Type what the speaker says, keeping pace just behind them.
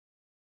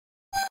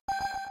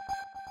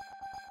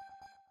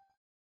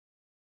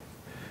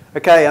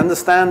Okay,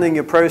 understanding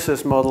your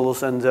process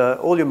models and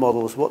all your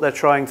models, what they're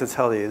trying to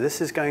tell you. This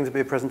is going to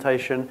be a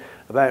presentation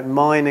about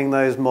mining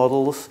those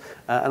models,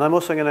 and I'm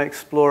also going to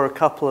explore a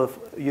couple of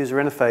user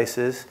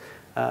interfaces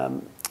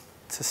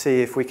to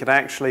see if we can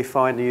actually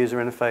find a user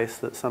interface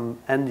that some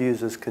end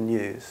users can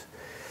use.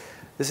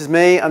 This is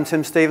me, I'm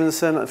Tim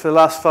Stephenson. For the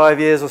last 5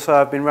 years or so,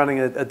 I've been running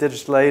a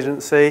digital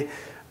agency.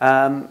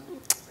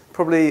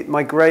 Probably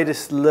my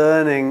greatest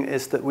learning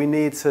is that we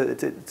need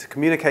to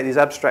communicate these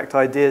abstract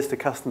ideas to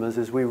customers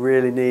is we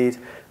really need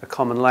a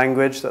common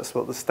language. That's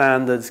what the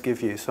standards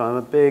give you. So I'm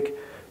a big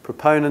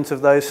proponent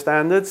of those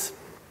standards.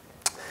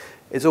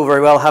 It's all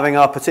very well having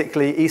our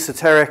particularly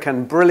esoteric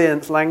and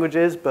brilliant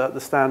languages, but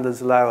the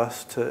standards allow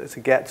us to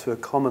get to a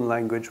common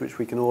language which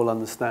we can all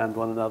understand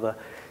one another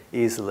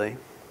easily.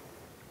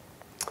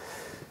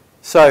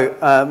 So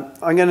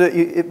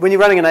when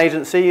you're running an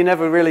agency, you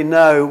never really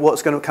know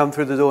what's going to come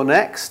through the door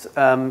next.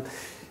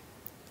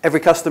 Every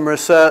customer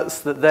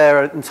asserts that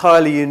they're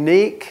entirely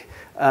unique,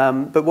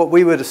 but what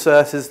we would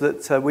assert is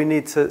that we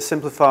need to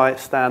simplify,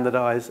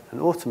 standardize, and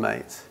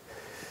automate.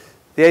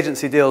 The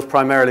agency deals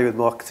primarily with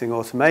marketing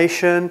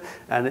automation,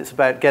 and it's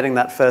about getting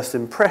that first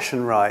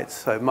impression right.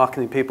 So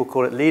marketing people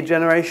call it lead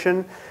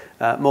generation.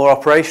 More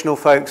operational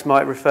folks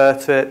might refer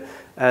to it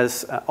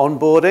as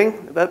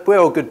onboarding, but we're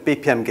all good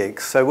BPM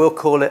geeks, so we'll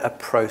call it a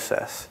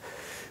process.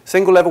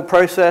 Single level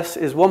process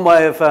is one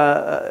way of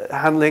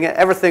handling it,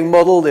 everything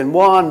modeled in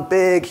one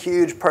big,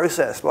 huge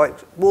process, like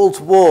wall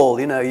to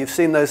wall, you know, you've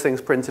seen those things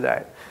printed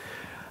out.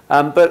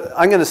 But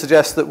I'm going to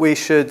suggest that we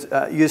should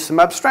use some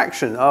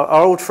abstraction, our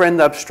old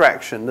friend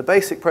abstraction. The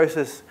basic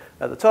process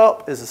at the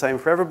top is the same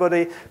for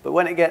everybody, but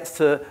when it gets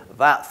to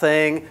that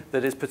thing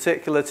that is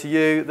particular to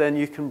you, then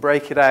you can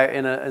break it out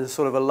in a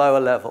sort of a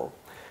lower level.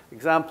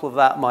 Example of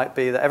that might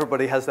be that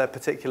everybody has their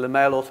particular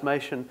mail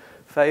automation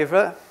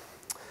favorite.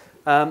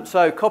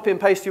 So copy and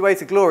paste your way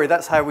to glory.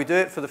 That's how we do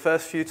it for the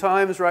first few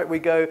times, right? We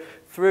go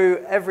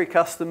through every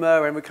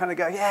customer and we kind of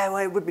go, yeah, well,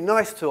 it would be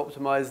nice to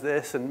optimize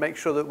this and make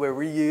sure that we're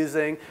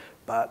reusing,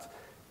 but,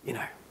 you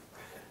know,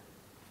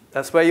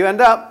 that's where you end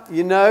up.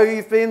 You know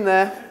you've been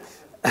there.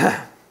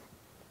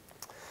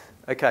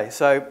 Okay,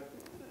 so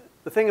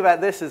the thing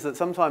about this is that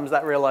sometimes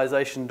that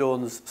realization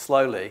dawns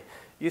slowly.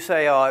 You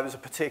say, oh, it was a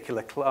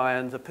particular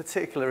client, a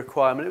particular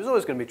requirement. It was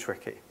always going to be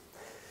tricky.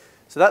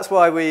 So that's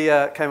why we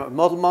came up with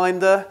Model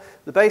Minder.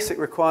 The basic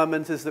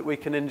requirement is that we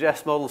can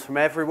ingest models from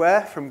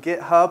everywhere, from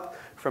GitHub,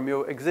 from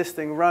your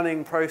existing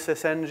running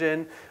process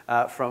engine,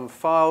 from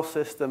file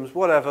systems,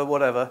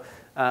 whatever.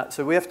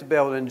 So we have to be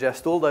able to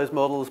ingest all those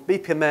models,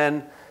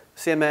 BPMN,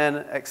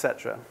 CMN,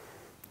 etc.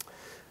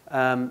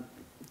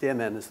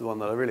 DMN is the one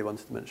that I really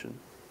wanted to mention.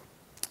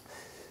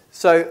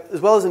 So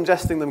as well as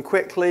ingesting them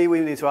quickly, we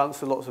need to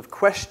answer lots of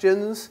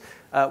questions.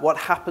 What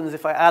happens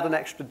if I add an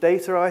extra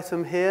data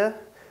item here?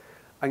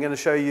 I'm going to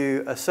show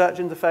you a search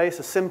interface,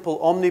 a simple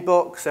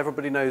Omnibox.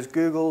 Everybody knows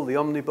Google. The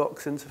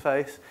Omnibox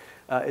interface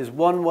is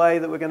one way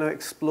that we're going to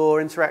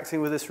explore interacting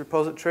with this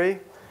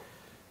repository.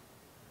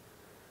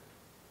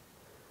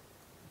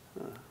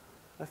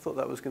 I thought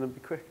that was going to be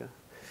quicker.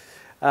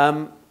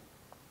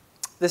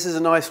 This is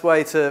a nice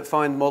way to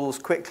find models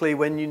quickly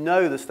when you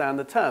know the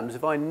standard terms.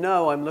 If I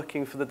know I'm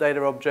looking for the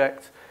data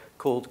object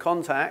called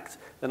contact,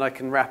 then I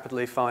can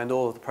rapidly find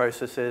all of the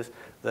processes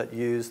that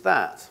use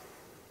that.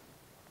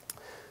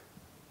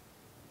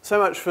 So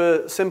much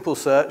for simple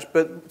search,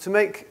 but to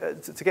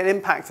get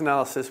impact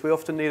analysis, we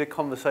often need a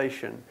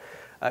conversation.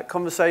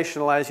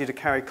 Conversation allows you to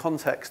carry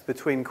context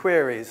between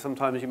queries.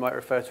 Sometimes you might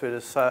refer to it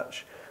as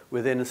search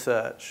within a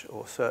search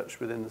or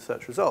search within the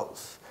search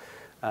results.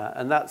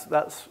 And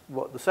that's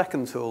what the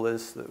second tool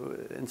is, the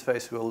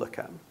interface we'll look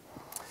at.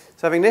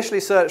 So having initially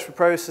searched for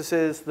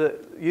processes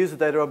that use the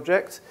data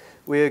object,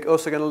 we're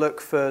also going to look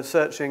for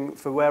searching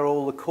for where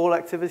all the call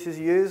activities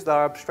are used,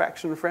 our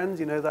abstraction friends,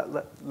 you know,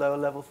 that lower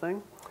level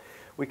thing.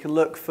 We can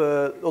look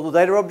for all the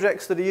data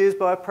objects that are used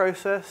by a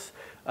process.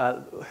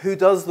 Who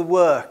does the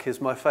work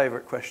is my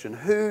favorite question.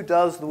 Who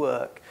does the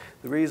work?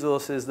 The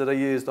resources that are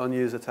used on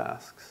user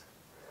tasks.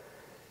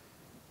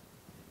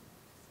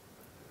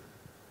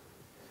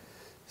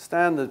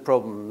 Standard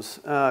problems.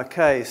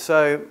 Okay,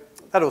 so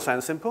that all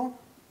sounds simple.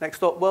 Next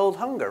stop, world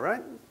hunger,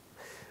 right?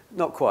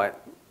 Not quite.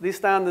 These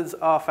standards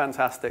are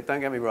fantastic,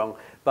 don't get me wrong,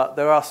 but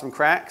there are some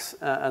cracks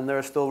and there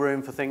is still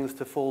room for things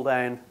to fall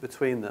down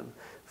between them.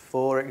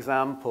 For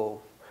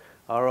example,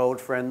 our old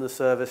friend, the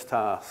service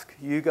task.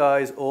 You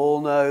guys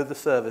all know the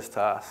service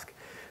task.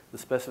 The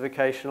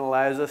specification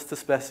allows us to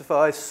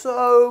specify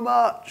so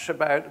much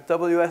about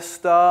WS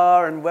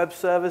star and web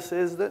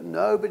services that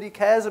nobody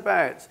cares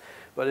about,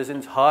 but is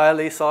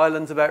entirely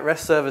silent about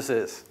REST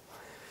services.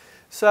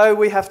 So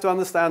we have to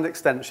understand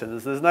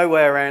extensions. There's no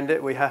way around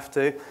it. We have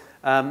to.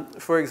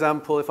 For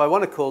example, if I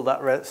want to call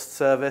that REST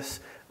service,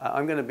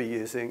 I'm going to be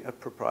using a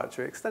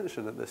proprietary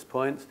extension at this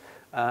point,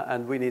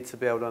 and we need to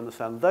be able to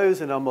understand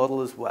those in our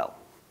model as well.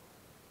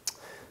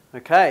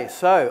 Okay,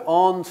 so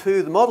on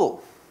to the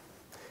model,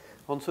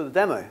 on to the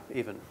demo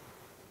even.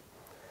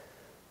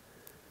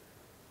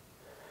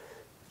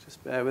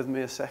 Just bear with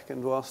me a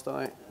second whilst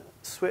I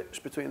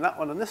switch between that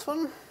one and this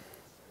one.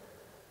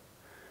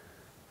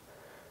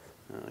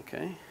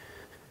 Okay.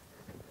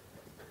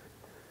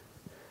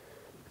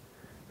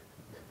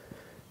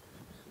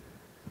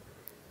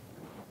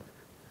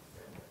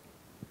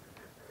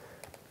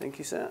 Thank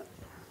you, sir.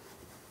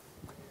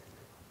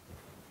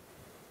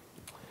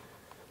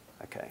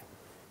 Okay.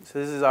 So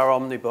this is our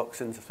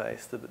Omnibox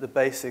interface, the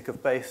basic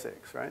of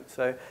basics, right?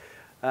 So,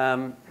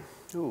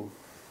 ooh.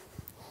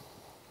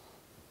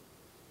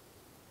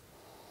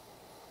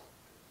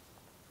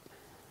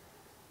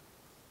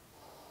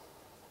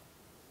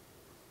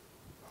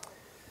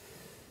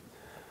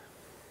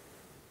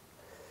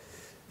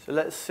 So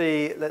let's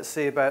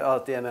see about our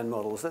DMN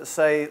models. Let's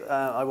say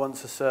I want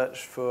to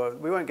search for,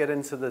 we won't get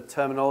into the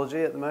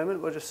terminology at the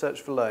moment, we'll just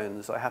search for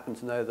loans. I happen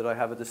to know that I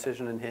have a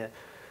decision in here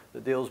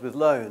that deals with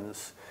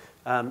loans.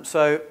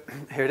 So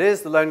here it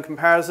is, the loan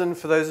comparison.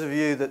 For those of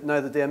you that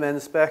know the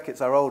DMN spec, it's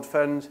our old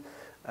friend,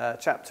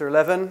 chapter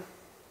 11,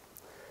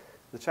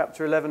 the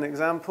chapter 11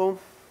 example.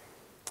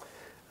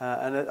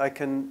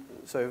 And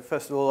so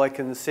first of all, I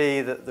can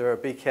see that there are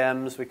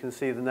BKMs. We can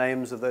see the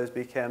names of those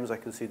BKMs. I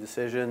can see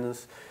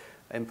decisions,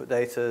 input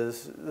data,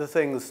 the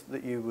things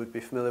that you would be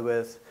familiar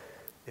with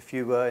if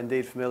you were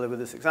indeed familiar with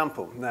this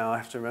example. Now I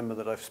have to remember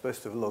that I'm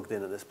supposed to have logged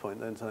in at this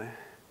point, don't I?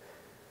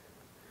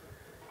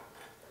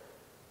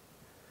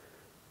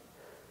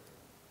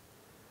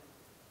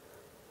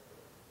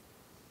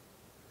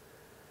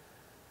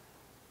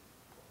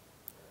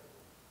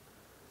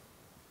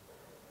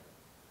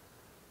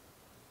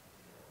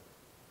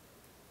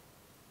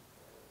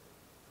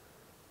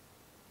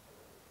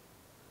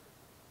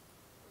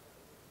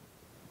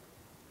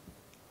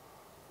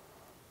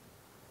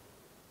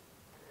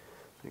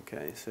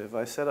 Okay, so if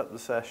I set up the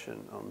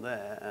session on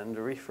there and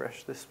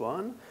refresh this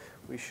one,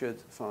 we should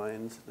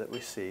find that we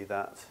see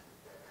that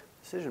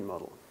decision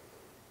model.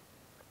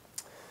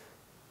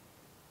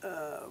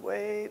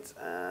 Wait,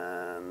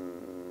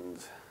 and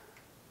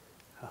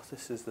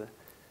this is the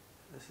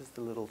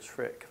little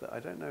trick that I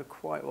don't know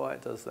quite why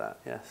it does that.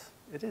 Yes,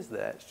 it is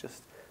there. It's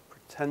just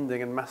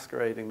pretending and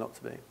masquerading not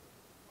to be.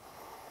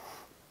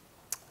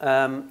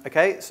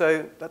 Okay,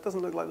 so that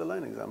doesn't look like the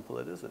loan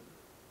example, does it?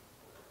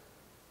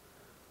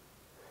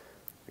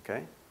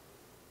 Okay.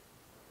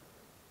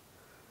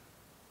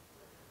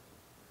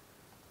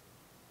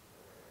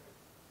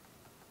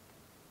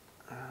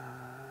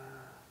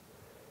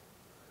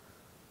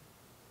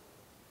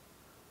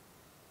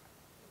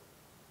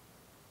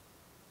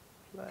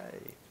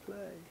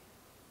 Play.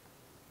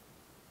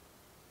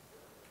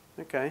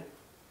 Okay.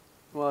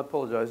 Well, I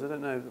apologize. I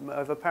don't know.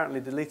 I've apparently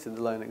deleted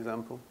the loan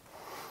example.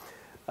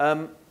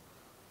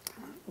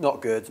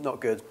 Not good.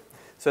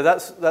 So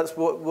that's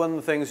what one of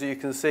the things you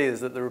can see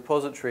is that the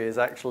repository is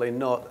actually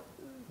not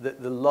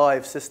the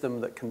live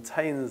system that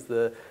contains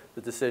the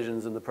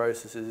decisions and the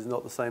processes is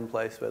not the same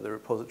place where the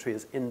repository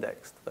has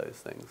indexed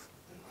those things.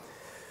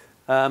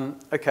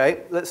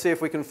 Okay, let's see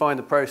if we can find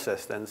a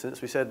process then.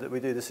 Since we said that we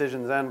do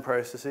decisions and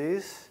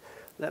processes,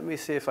 let me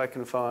see if I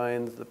can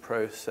find the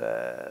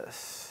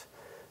process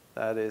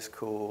that is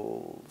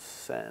called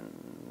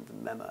send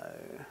memo.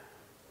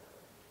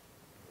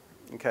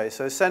 Okay,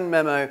 so send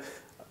memo.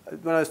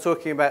 When I was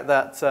talking about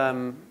that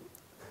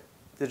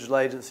digital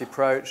agency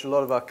approach, a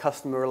lot of our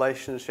customer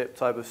relationship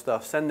type of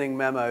stuff, sending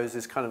memos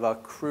is kind of our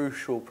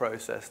crucial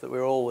process that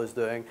we're always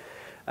doing.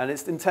 And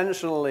it's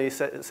intentionally,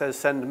 it says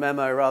send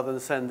memo rather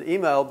than send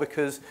email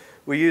because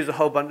we use a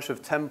whole bunch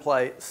of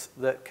templates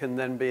that can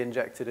then be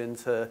injected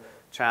into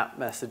chat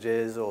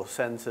messages or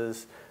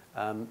centers,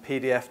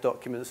 PDF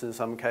documents in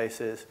some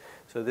cases.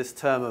 So this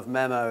term of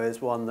memo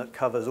is one that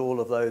covers all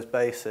of those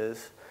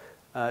bases.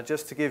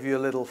 Just to give you a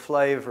little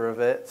flavor of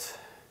it,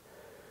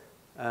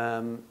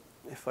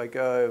 if I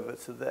go over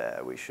to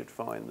there, we should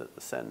find that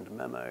the send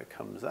memo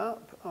comes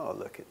up. Oh,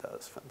 look, it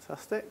does.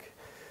 Fantastic.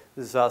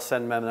 This is our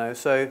send memo.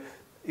 So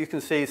you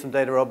can see some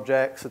data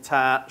objects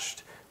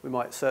attached. We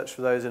might search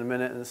for those in a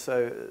minute and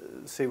so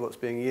see what's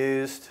being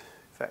used.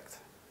 In fact,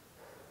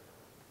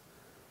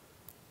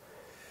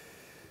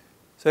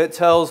 so it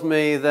tells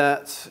me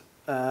that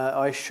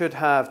I should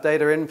have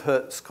data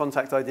inputs,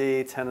 contact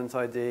ID, tenant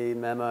ID,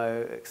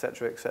 memo,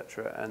 etc.,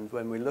 etc. And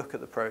when we look at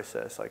the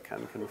process, I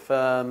can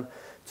confirm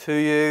to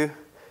you,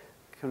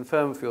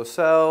 confirm for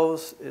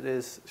yourselves. It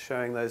is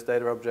showing those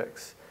data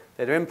objects,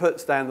 data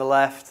inputs down the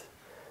left,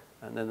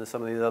 and then there's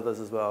some of these others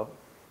as well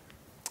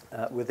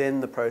within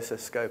the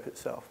process scope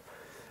itself.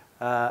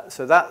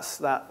 So that's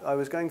that. I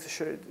was going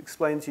to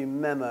explain to you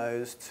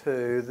memos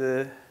too.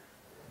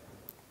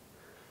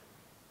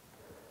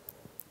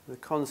 The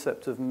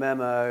concept of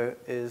memo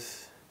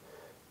is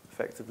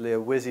effectively a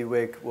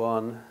WYSIWYG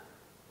one.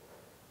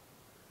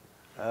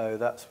 Oh,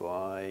 that's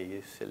why,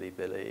 you silly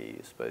Billy.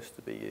 You're supposed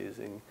to be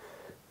using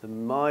the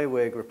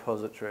MyWYG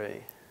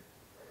repository.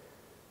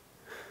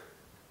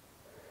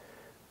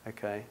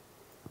 Okay.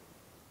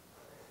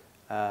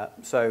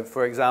 So,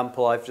 for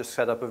example, I've just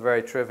set up a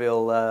very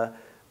trivial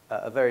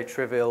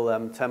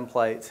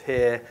template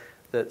here.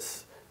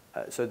 That's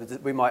so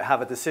that we might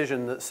have a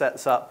decision that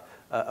sets up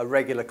a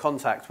regular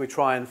contact, we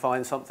try and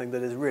find something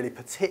that is really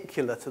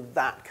particular to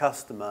that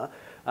customer.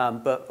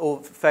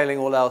 But failing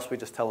all else, we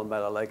just tell them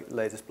about our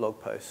latest blog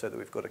post so that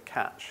we've got a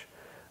catch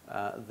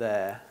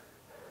there.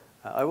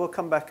 I will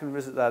come back and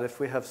visit that if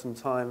we have some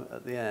time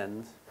at the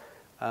end.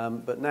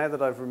 But now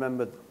that I've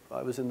remembered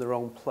I was in the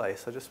wrong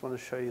place, I just want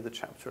to show you the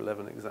Chapter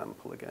 11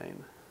 example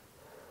again.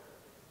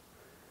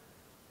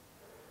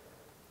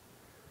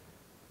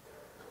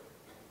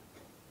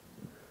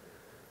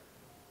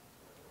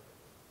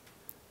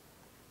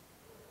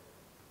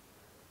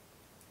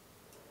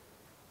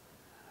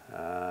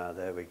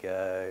 There we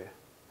go,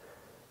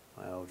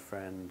 my old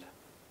friend.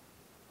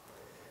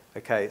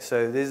 Okay,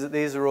 so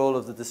these are all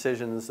of the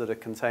decisions that are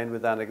contained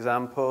with that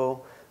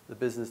example. The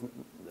business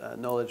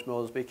knowledge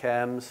models,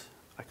 BKMs.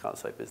 I can't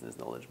say business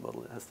knowledge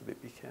model, it has to be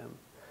BKM.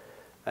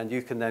 And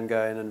you can then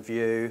go in and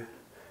view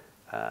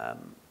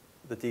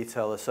the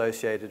detail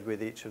associated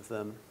with each of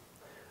them.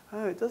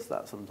 Oh, it does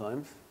that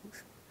sometimes.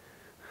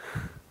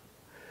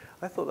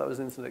 I thought that was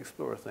an Internet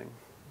Explorer thing.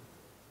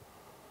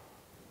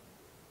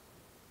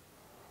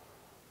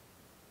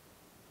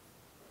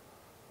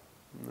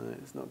 No,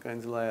 it's not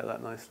going to lay out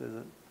that nicely, is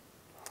it?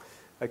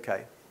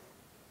 Okay.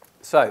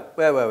 So,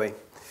 where were we?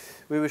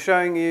 We were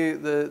showing you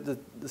the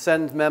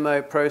send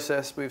memo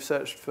process. We've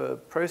searched for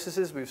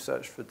processes. We've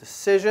searched for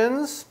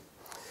decisions.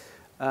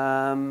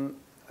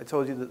 I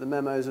told you that the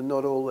memos are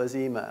not always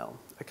email.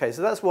 Okay,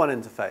 so that's one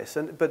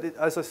interface. But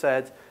as I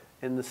said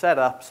in the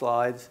setup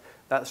slides,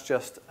 that's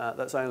just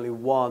that's only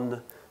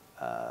one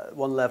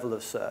level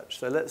of search.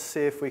 So let's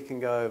see if we can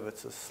go over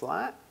to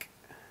Slack,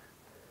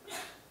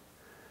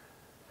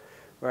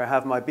 where I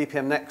have my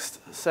BPM Next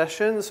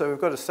session. So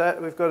we've got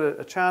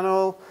a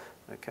channel.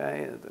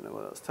 Okay, I don't know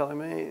what that's telling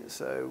me.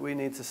 So we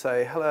need to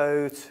say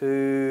hello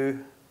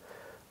to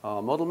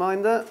our model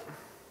minder.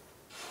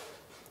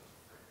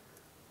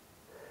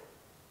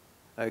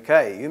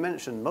 Okay, you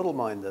mentioned model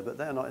minder, but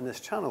they're not in this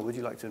channel. Would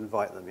you like to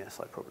invite them?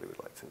 Yes, I probably would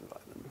like to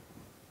invite them.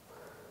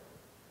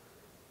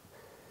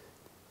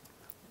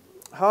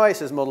 Hi,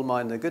 says model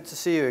minder. Good to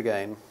see you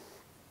again.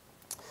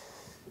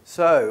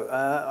 So,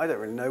 I don't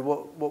really know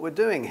what we're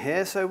doing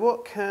here. So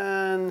what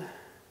can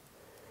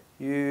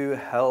you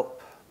help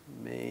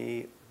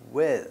me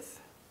with?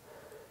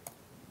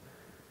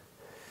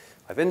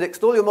 I've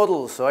indexed all your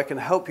models so I can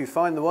help you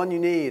find the one you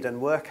need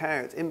and work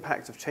out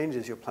impact of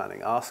changes you're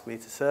planning. Ask me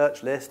to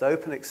search, list,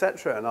 open,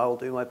 etc. and I will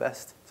do my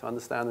best to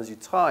understand as you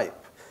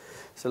type.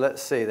 So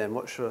let's see then,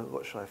 what should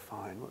I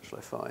find? What should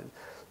I find?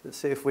 Let's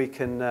see if we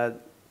can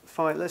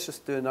find, let's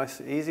just do a nice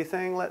easy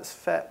thing. Let's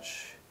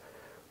fetch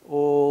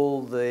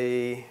all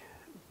the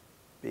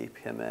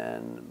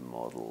BPMN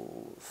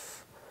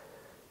models.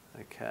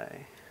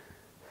 Okay.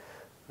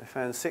 I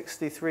found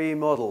 63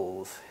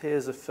 models.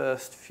 Here's the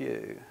first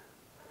few.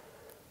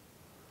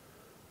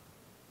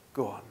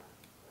 Go on.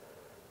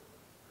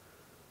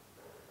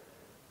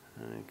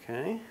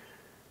 Okay.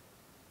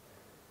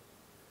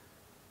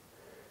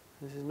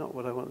 This is not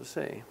what I want to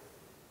see.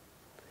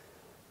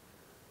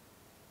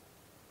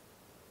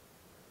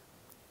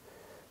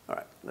 All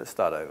right, let's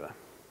start over.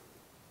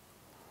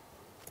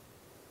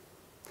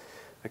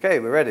 Okay,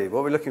 we're ready. What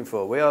are we looking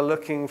for? We are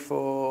looking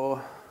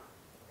for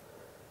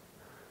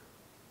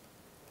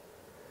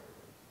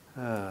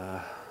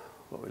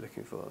what are we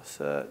looking for?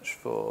 Search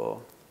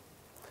for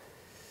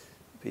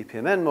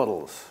BPMN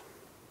models.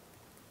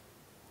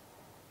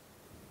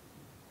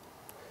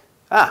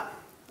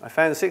 I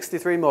found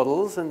 63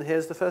 models, and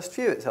here's the first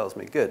few, it tells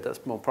me. Good,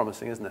 that's more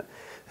promising, isn't it?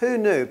 Who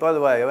knew, by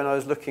the way, when I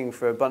was looking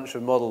for a bunch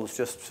of models,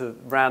 just to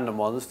random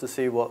ones, to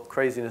see what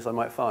craziness I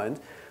might find,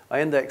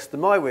 I indexed the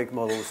MyWig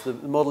models, the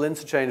model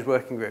interchange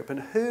working group, and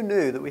who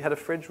knew that we had a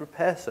fridge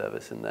repair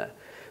service in there?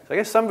 So I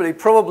guess somebody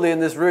probably in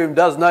this room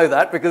does know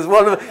that, because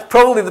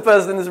probably the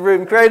person in this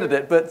room created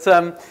it. But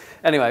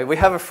anyway, we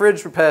have a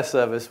fridge repair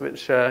service,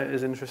 which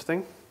is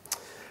interesting.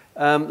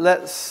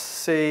 Let's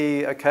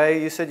see.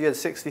 Okay, you said you had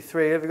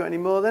 63. Have you got any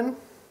more then?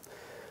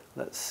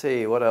 Let's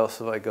see. What else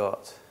have I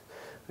got?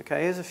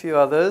 Okay, here's a few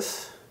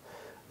others.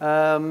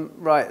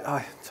 Right,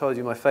 I told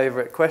you my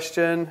favorite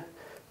question.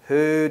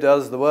 Who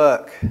does the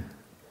work?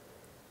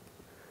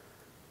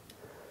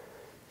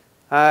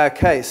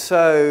 Okay,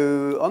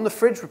 so on the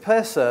fridge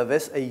repair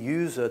service, a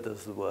user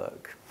does the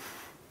work.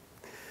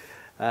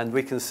 And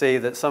we can see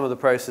that some of the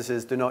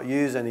processes do not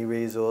use any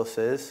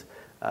resources,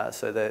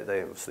 so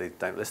they obviously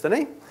don't list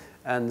any.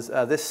 And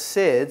this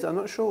SID, I'm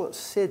not sure what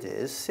SID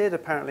is. SID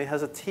apparently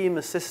has a team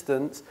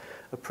assistant,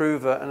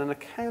 approver, and an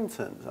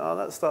accountant. Oh,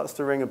 that starts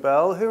to ring a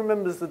bell. Who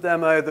remembers the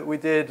demo that we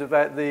did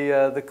about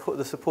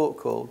the support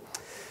call?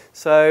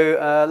 So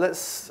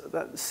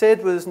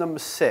SID was number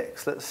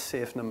 6. Let's see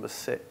if number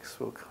 6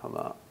 will come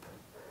up.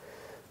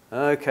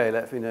 Okay,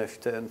 let me know if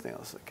you did anything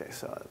else. Okay,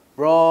 so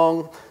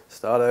wrong.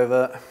 Start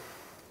over.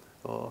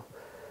 Or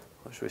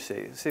what should we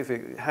see? See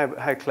if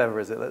how clever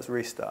is it? Let's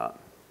restart.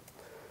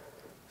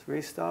 Is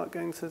restart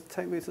going to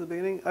take me to the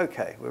beginning?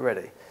 Okay, we're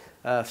ready.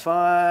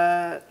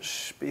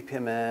 Fetch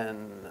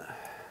BPMN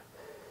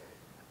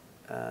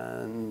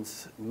and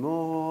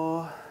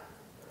more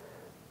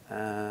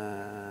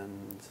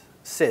and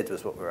SID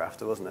was what we were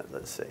after, wasn't it?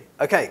 Let's see.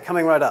 Okay,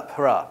 coming right up.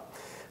 Hurrah.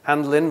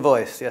 Handle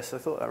invoice. Yes, I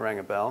thought that rang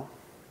a bell.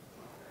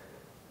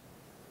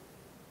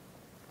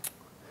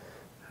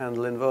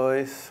 Handle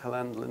invoice,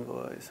 handle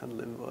invoice,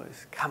 handle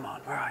invoice. Come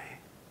on, where are you?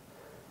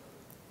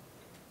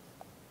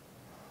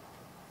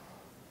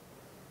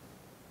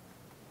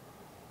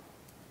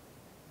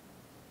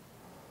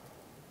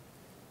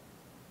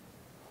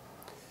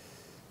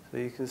 So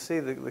you can see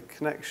that the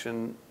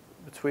connection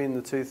between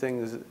the two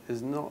things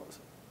is not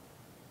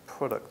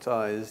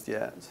productized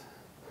yet.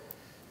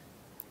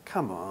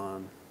 Come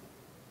on.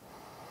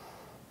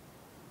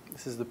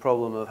 This is the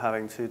problem of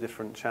having two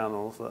different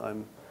channels that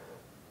I'm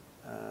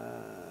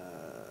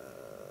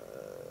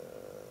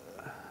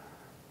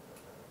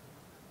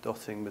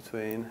dotting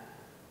between.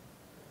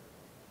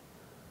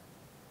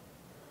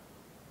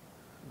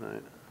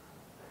 Right.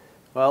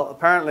 Well,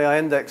 apparently I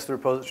indexed the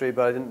repository,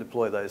 but I didn't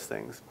deploy those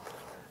things.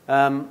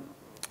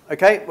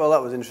 Okay, well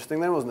that was interesting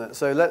then, wasn't it?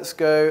 So let's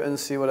go and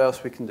see what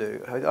else we can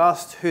do. I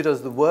asked who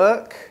does the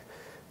work.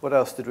 What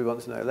else did we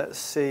want to know? Let's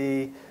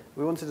see.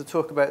 We wanted to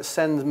talk about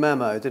send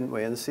memo, didn't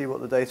we? And see what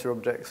the data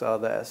objects are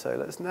there. So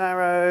let's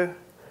narrow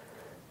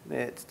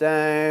it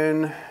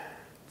down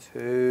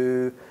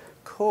to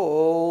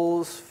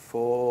calls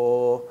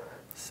for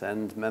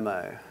send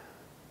memo.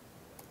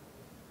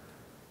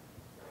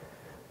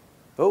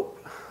 Oh,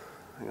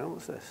 hang on,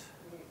 what's this?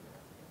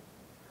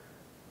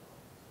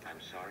 I'm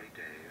sorry,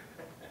 Dave.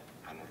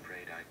 I'm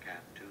afraid I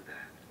can't do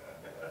that.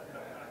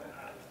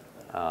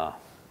 Ah,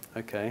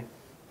 okay.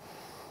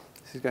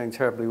 This is going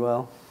terribly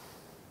well.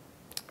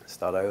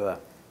 Start over.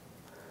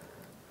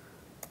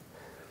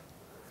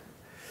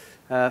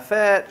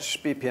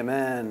 Fetch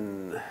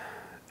BPMN,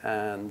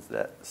 and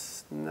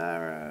let's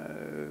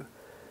narrow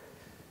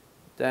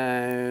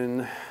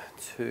down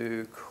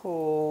to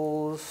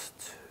calls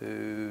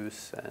to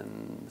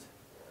send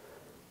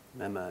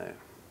memo.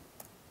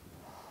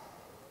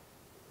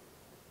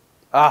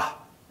 Ah,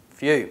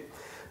 phew.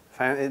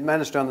 It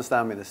managed to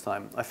understand me this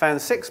time. I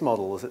found 6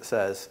 models, it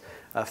says.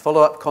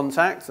 Follow-up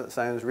contact, that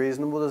sounds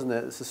reasonable, doesn't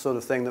it? It's the sort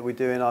of thing that we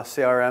do in our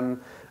CRM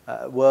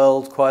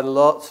world quite a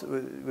lot.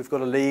 We've got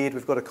a lead,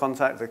 we've got a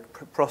contact, a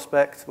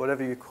prospect,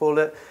 whatever you call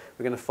it.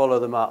 We're going to follow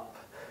them up.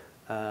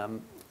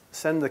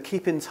 Send the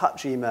keep in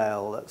touch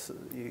email. That's,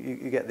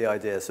 you get the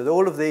idea. So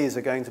all of these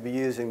are going to be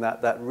using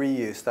that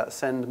reuse, that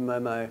send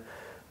memo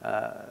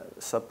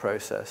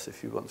sub-process,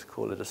 if you want to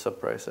call it a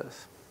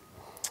sub-process.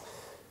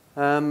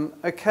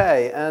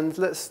 Okay, and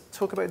let's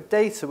talk about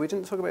data. We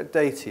didn't talk about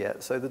data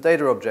yet, so the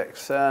data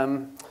objects.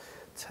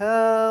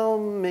 Tell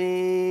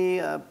me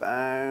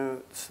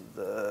about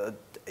the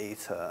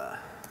data.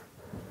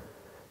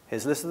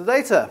 Here's a list of the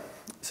data.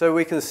 So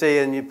we can see,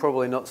 and you're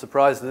probably not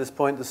surprised at this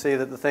point to see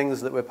that the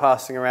things that we're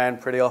passing around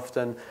pretty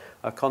often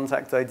are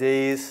contact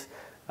IDs.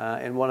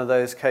 In one of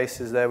those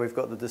cases there, we've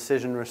got the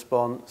decision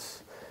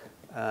response.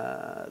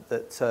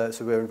 So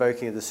we're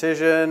invoking a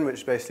decision,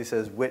 which basically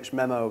says which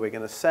memo are we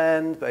going to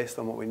send based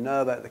on what we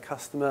know about the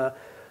customer,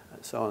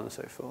 and so on and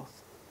so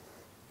forth.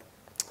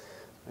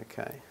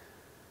 Okay.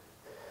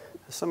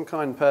 Has some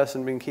kind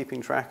person been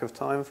keeping track of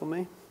time for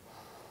me?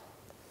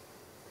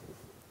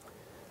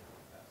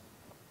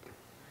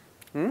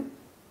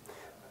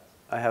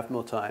 I have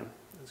more time.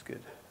 That's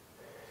good.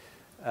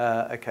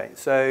 Okay,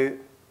 so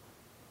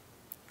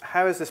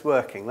how is this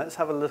working? Let's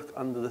have a look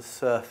under the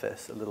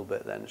surface a little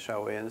bit then,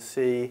 shall we, and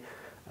see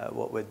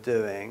what we're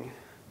doing.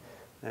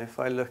 Now, if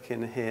I look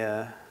in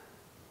here,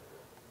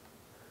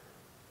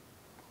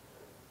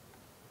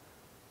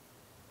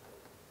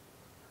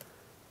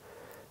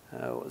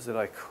 what did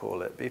I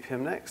call it?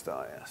 BPM Next?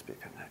 Oh, yes,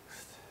 BPM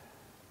Next.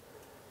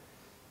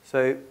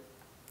 So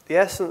the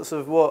essence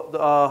of what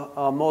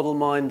our model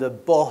minder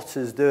bot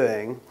is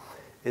doing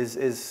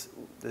is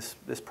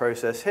this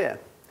process here.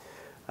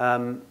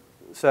 And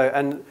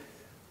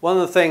one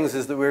of the things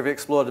is that we've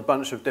explored a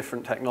bunch of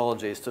different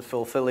technologies to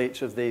fulfill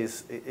each of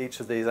these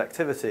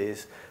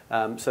activities.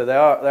 So they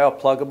are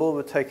pluggable.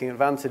 We're taking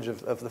advantage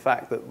of the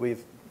fact that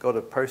we've got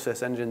a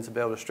process engine to be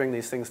able to string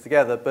these things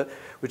together. But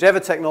whichever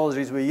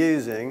technologies we're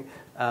using,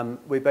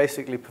 we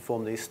basically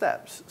perform these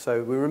steps.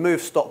 So we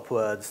remove stop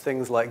words,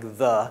 things like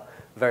the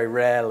very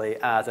rarely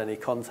add any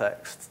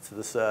context to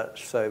the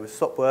search. So with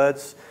stop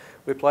words,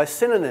 we apply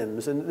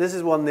synonyms. And this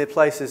is one of the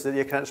places that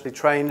you can actually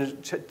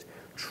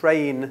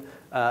train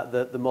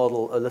the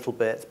model a little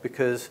bit,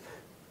 because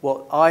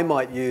what I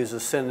might use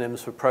as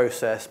synonyms for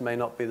process may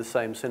not be the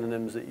same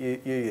synonyms that you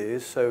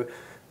use. So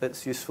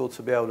it's useful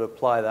to be able to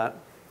apply that.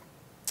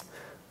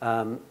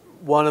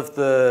 One of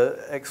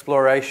the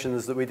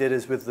explorations that we did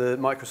is with the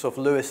Microsoft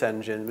Lewis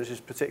engine, which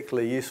is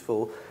particularly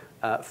useful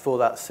for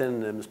that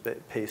synonyms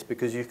piece,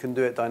 because you can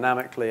do it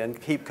dynamically and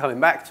keep coming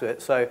back to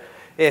it. So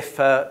if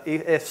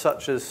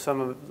such as some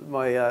of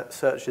my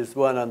searches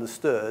weren't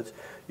understood,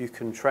 you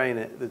can train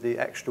it with the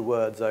extra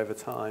words over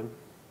time.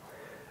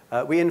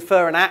 We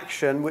infer an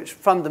action, which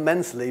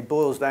fundamentally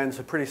boils down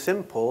to pretty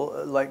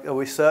simple, like, are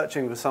we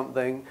searching for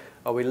something?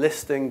 Are we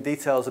listing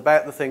details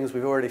about the things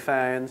we've already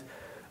found?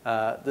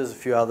 There's a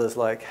few others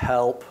like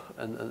help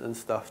and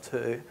stuff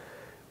too.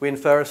 we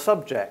infer a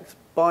subject.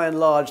 By and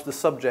large, the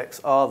subjects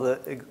are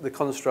the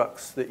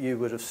constructs that you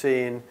would have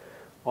seen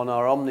on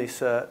our Omni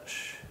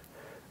search.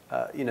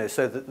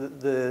 So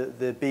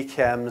the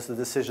BKMs, the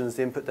decisions,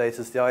 the input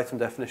data, the item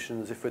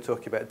definitions, if we're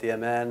talking about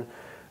DMN,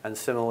 and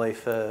similarly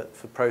for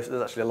process,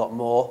 there's actually a lot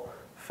more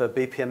for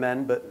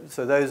BPMN,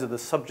 so those are the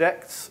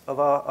subjects of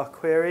our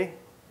query.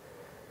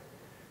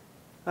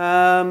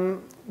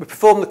 We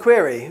perform the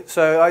query,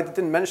 so I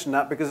didn't mention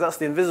that because that's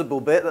the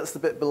invisible bit, that's the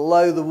bit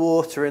below the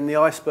water in the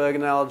iceberg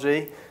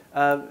analogy.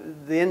 The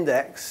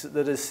index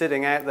that is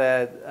sitting out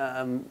there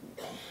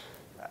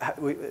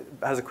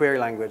has a query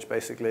language,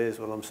 basically, is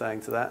what I'm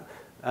saying to that.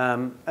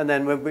 And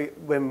then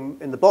when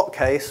in the bot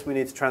case, we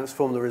need to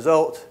transform the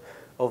result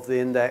of the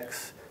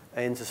index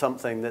into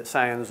something that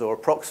sounds or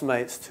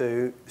approximates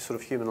to sort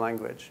of human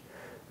language.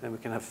 And we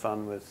can have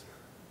fun with,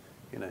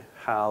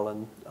 HAL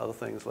and other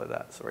things like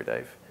that. Sorry,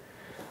 Dave.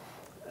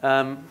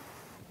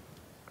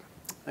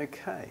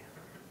 Okay.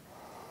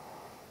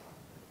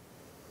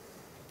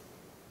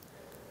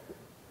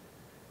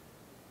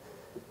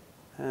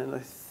 And I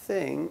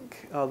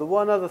think, the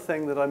one other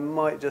thing that I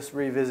might just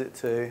revisit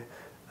to,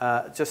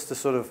 just to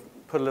sort of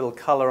put a little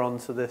color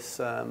onto this,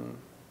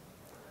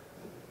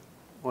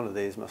 one of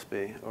these must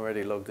be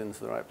already logged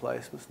into the right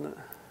place, mustn't it?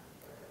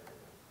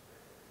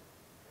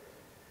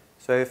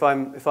 So if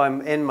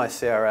I'm in my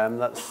CRM,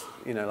 that's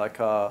like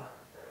our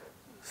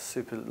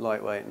super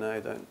lightweight. No,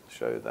 don't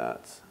show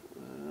that.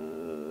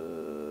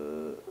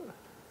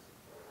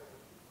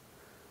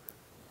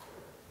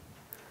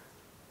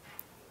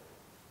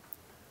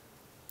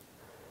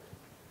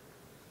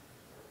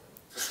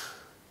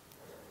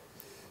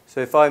 So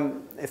if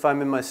I'm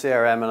in my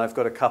CRM and I've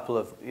got a couple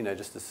of,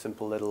 just a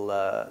simple little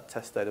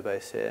test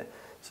database here.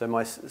 So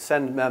my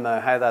send memo,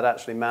 how that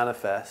actually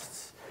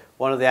manifests,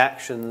 one of the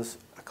actions,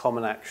 a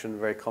common action,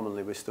 very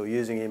commonly we're still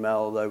using email,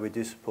 although we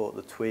do support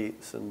the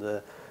tweets and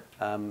the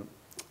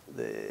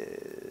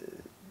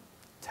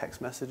text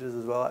messages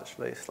as well,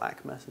 actually,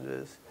 Slack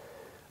messages.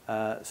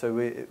 So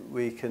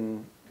we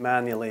can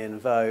manually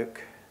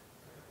invoke.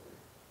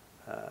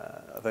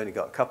 I've only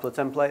got a couple of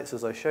templates,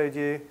 as I showed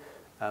you.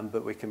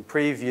 But we can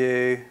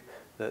preview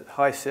that,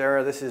 hi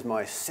Sarah, this is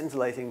my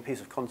scintillating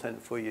piece of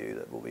content for you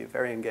that will be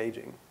very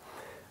engaging.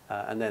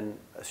 And then,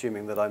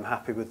 assuming that I'm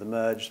happy with the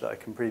merge that I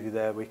can preview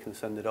there, we can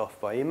send it off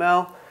by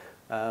email.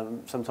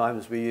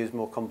 Sometimes we use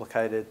more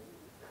complicated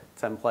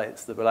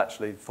templates that will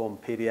actually form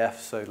PDFs,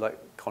 so like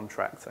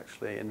contracts,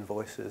 actually,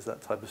 invoices,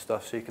 that type of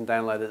stuff. So you can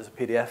download it as a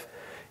PDF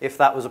if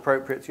that was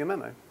appropriate to your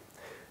memo.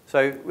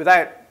 So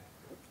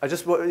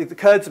it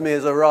occurred to me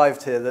as I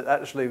arrived here that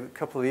actually a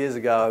couple of years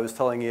ago I was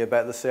telling you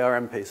about the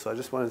CRM piece, so I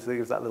just wanted to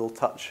give that little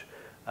touch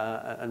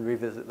and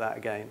revisit that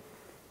again.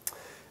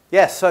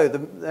 Yes, so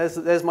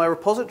there's my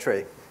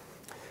repository.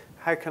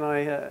 How can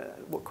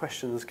what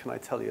questions can I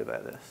tell you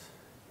about this?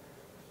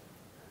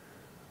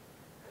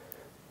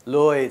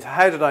 Lloyd,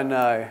 how did I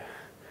know?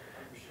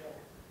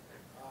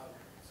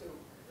 So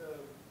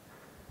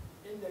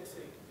the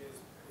indexing is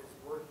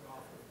working off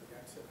of the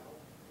XML.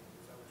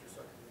 Is that what you're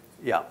sucking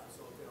into? Yeah.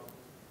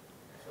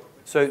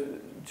 So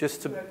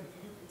just to... You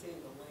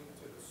contain the link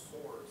to the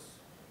source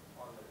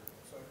on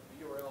so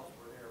the URLs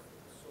were there for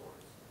the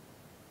source,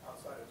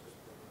 outside of just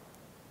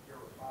your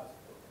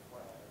repository as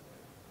well,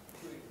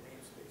 including the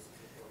namespaces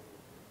that go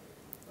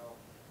with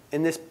it.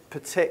 In this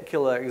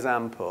particular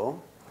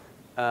example,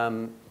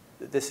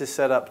 this is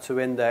set up to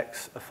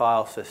index a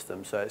file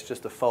system, so it's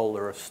just a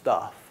folder of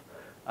stuff.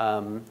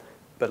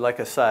 But like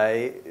I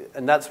say,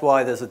 and that's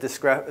why there's a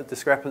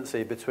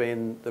discrepancy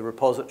between the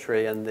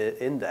repository and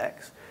the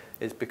index,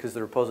 is because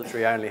the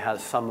repository only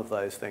has some of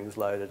those things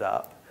loaded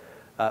up.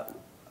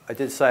 I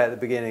did say at the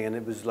beginning, and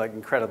it was like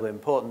incredibly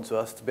important to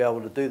us to be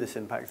able to do this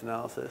impact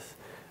analysis,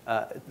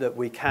 that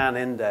we can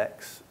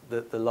index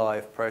the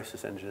live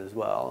process engine as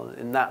well.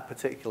 In that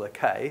particular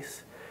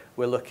case,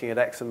 we're looking at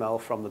XML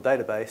from the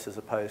database as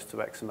opposed to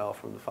XML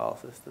from the file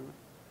system.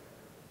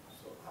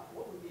 So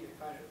what would be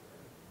a kind of,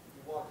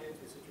 you walk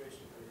into a situation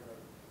where you're going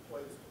to deploy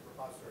this to the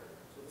repository,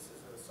 so this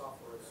is a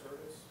software as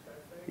service kind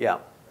of thing? Yeah.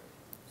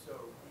 So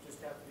you just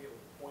have to be able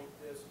to point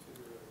this to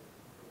the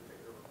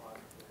particular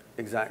repository?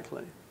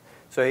 Exactly.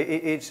 So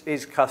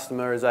each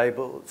customer is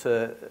able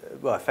to,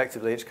 well,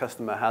 effectively each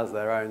customer has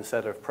their own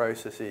set of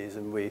processes,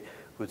 and we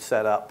would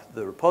set up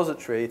the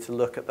repository to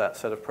look at that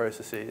set of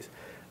processes.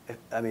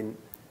 I mean,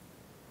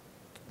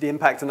 the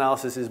impact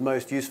analysis is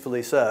most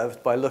usefully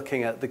served by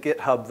looking at the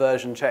GitHub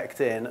version checked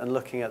in and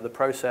looking at the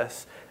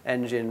process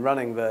engine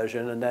running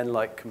version and then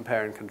like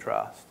compare and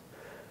contrast.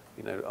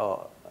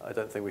 Oh, I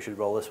don't think we should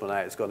roll this one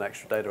out. It's got an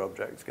extra data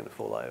object. It's going to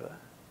fall over.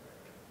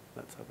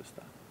 That type of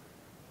stuff.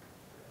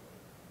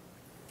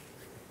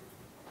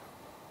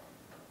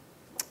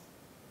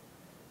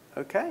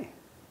 Okay.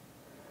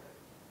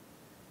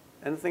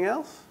 Anything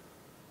else?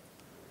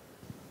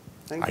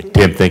 Thank you.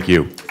 Tim, thank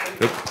you.